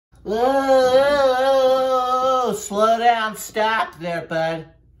Oh, slow down, stop there, bud.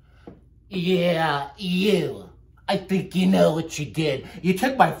 Yeah, you. I think you know what you did. You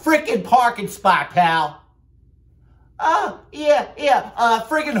took my freaking parking spot, pal. Oh, yeah,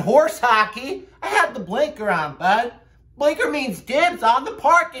 friggin' horse hockey. I had the blinker on, bud. Blinker means dibs on the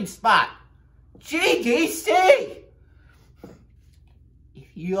parking spot. GDC. If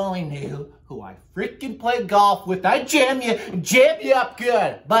you only knew who I freaking play golf with, I'd jam you up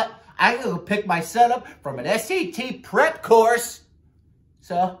good. But I gotta go pick my son up from an SAT prep course.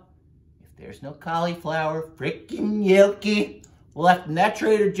 So, if there's no cauliflower freaking gnocchi left in that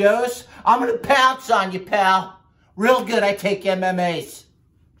Trader Joe's, I'm gonna pounce on you, pal. Real good, I take MMAs.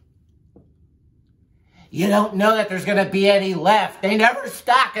 You don't know that there's gonna be any left. They never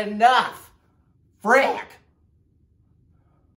stock enough. Frick.